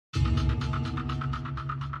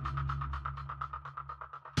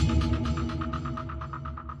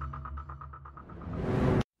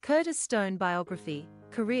Curtis Stone Biography,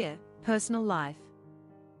 Career, Personal Life.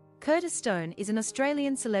 Curtis Stone is an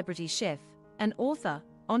Australian celebrity chef, an author,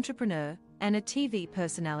 entrepreneur, and a TV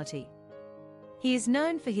personality. He is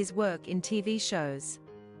known for his work in TV shows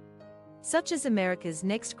such as America's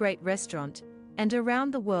Next Great Restaurant and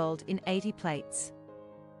Around the World in 80 Plates.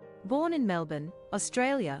 Born in Melbourne,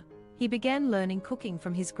 Australia, he began learning cooking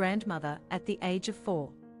from his grandmother at the age of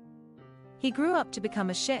 4. He grew up to become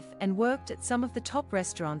a chef and worked at some of the top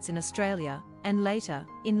restaurants in Australia, and later,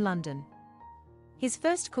 in London. His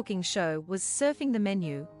first cooking show was Surfing the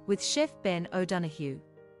Menu, with Chef Ben O'Donoghue.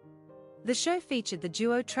 The show featured the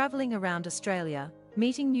duo travelling around Australia,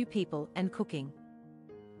 meeting new people and cooking.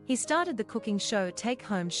 He started the cooking show Take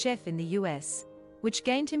Home Chef in the US, which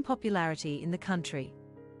gained him popularity in the country.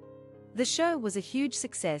 The show was a huge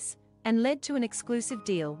success, and led to an exclusive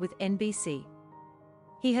deal with NBC.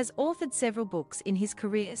 He has authored several books in his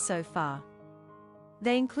career so far.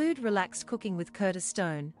 They include Relaxed Cooking with Curtis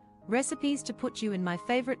Stone, Recipes to Put You in My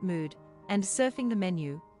Favorite Mood, and Surfing the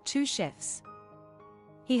Menu, Two Chefs.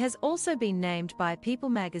 He has also been named by People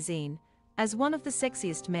magazine as one of the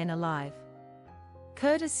sexiest men alive.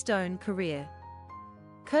 Curtis Stone Career.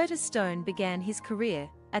 Curtis Stone began his career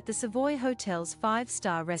at the Savoy Hotel's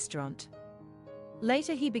 5-star restaurant.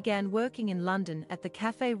 Later he began working in London at the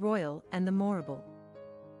Café Royal and the Morable.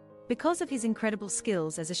 Because of his incredible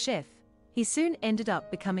skills as a chef, he soon ended up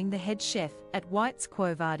becoming the head chef at White's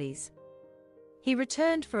Quo Vadis. He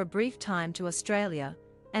returned for a brief time to Australia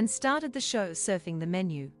and started the show Surfing the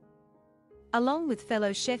Menu. Along with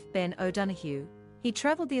fellow chef Ben O'Donoghue, he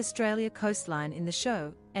travelled the Australia coastline in the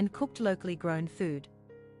show and cooked locally grown food.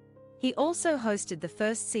 He also hosted the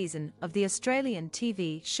first season of the Australian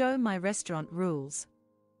TV show My Restaurant Rules.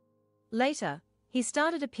 Later, he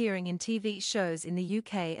started appearing in TV shows in the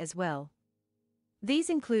UK as well. These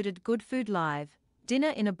included Good Food Live, Dinner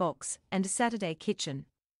in a Box, and Saturday Kitchen.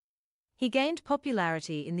 He gained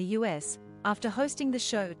popularity in the US after hosting the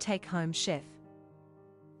show Take Home Chef.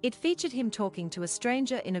 It featured him talking to a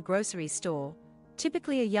stranger in a grocery store,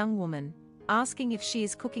 typically a young woman, asking if she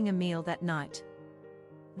is cooking a meal that night.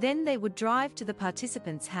 Then they would drive to the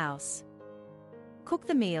participant's house, cook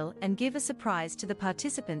the meal and give a surprise to the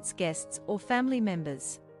participants' guests or family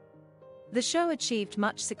members. The show achieved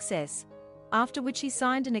much success, after which he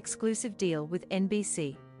signed an exclusive deal with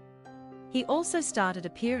NBC. He also started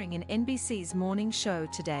appearing in NBC's morning show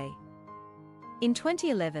Today. In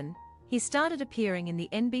 2011, he started appearing in the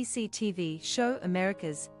NBC TV show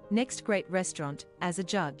America's Next Great Restaurant as a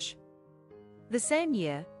judge. The same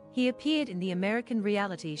year, he appeared in the American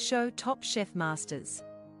reality show Top Chef Masters.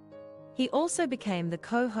 He also became the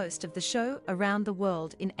co-host of the show Around the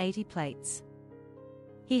World in 80 Plates.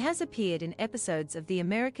 He has appeared in episodes of the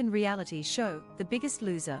American reality show The Biggest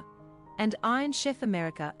Loser and Iron Chef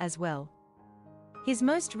America as well. His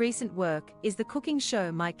most recent work is the cooking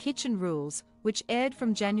show My Kitchen Rules, which aired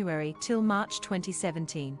from January till March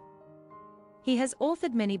 2017. He has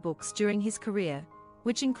authored many books during his career,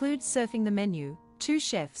 which include Surfing the Menu, Two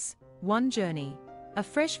Chefs, One Journey, A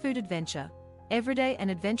Fresh Food Adventure, Everyday and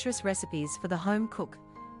Adventurous Recipes for the Home Cook,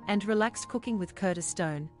 and Relaxed Cooking with Curtis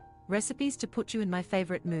Stone, Recipes to Put You in My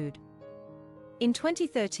Favorite Mood. In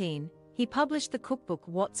 2013, he published the cookbook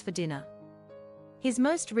What's for Dinner. His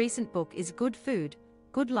most recent book is Good Food,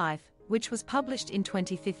 Good Life, which was published in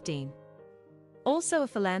 2015. Also a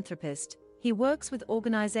philanthropist, he works with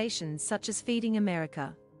organizations such as Feeding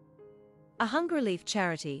America, a hunger relief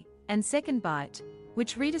charity, and Second Bite,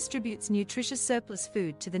 which redistributes nutritious surplus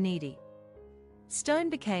food to the needy. Stone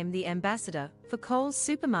became the ambassador for Coles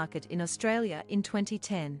Supermarket in Australia in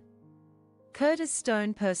 2010. Curtis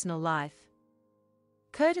Stone Personal Life.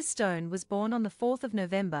 Curtis Stone was born on the 4th of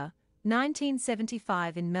November,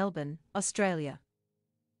 1975 in Melbourne, Australia.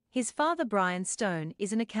 His father Brian Stone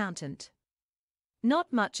is an accountant.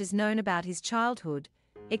 Not much is known about his childhood,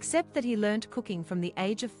 except that he learnt cooking from the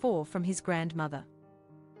age of 4 from his grandmother.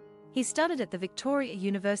 He studied at the Victoria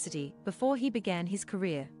University before he began his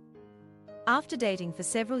career. After dating for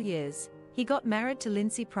several years, he got married to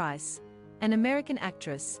Lindsay Price, an American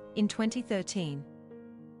actress, in 2013.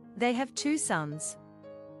 They have 2 sons.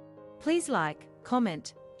 Please like,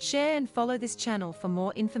 comment, share and follow this channel for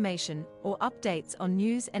more information or updates on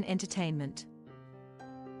news and entertainment.